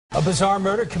A bizarre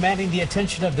murder commanding the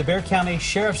attention of the Bexar County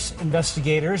Sheriff's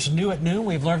investigators. New at noon,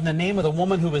 we've learned the name of the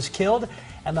woman who was killed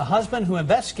and the husband who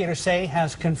investigators say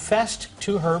has confessed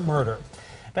to her murder.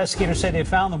 Investigators say they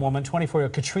found the woman,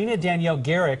 24-year-old Katrina Danielle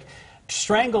Garrick,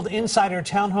 strangled inside her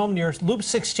townhome near Loop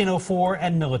 1604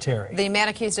 and Military. The man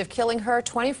accused of killing her,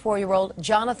 24-year-old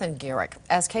Jonathan Garrick.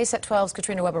 As KSAT 12's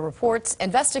Katrina Weber reports,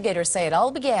 investigators say it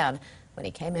all began when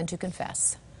he came in to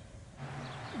confess.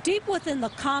 Deep within the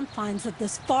confines of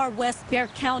this far west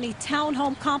Bexar County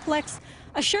townhome complex,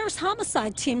 a sheriff's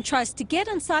homicide team tries to get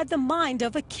inside the mind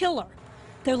of a killer.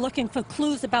 They're looking for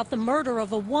clues about the murder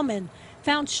of a woman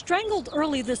found strangled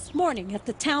early this morning at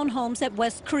the townhomes at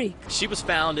West Creek. She was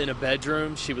found in a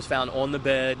bedroom. She was found on the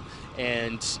bed,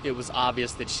 and it was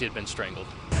obvious that she had been strangled.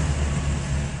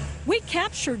 We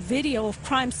captured video of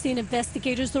crime scene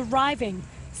investigators arriving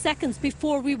seconds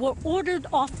before we were ordered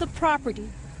off the property.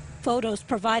 Photos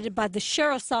provided by the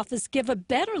sheriff's office give a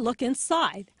better look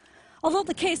inside. Although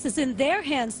the case is in their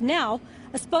hands now,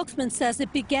 a spokesman says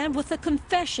it began with a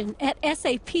confession at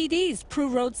SAPD's Prue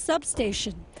Road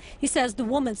substation. He says the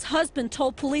woman's husband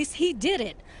told police he did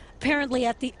it, apparently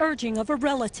at the urging of a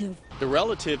relative. The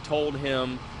relative told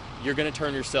him, "You're going to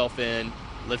turn yourself in.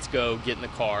 Let's go get in the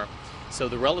car." So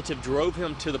the relative drove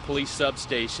him to the police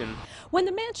substation. When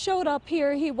the man showed up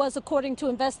here, he was, according to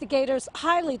investigators,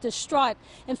 highly distraught.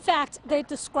 In fact, they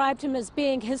described him as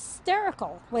being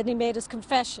hysterical when he made his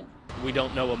confession. We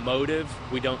don't know a motive.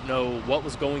 We don't know what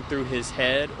was going through his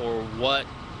head or what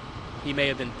he may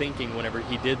have been thinking whenever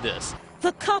he did this.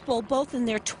 The couple, both in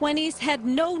their 20s, had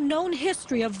no known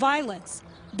history of violence.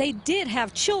 They did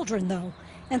have children, though,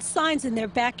 and signs in their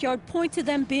backyard point to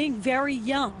them being very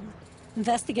young.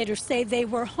 Investigators say they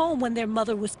were home when their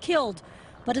mother was killed,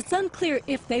 but it's unclear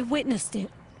if they witnessed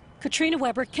it. Katrina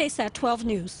Weber, KSAT 12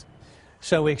 News.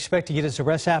 So we expect to get his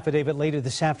arrest affidavit later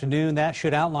this afternoon. That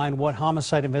should outline what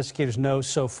homicide investigators know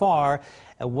so far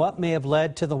and what may have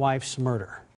led to the wife's murder.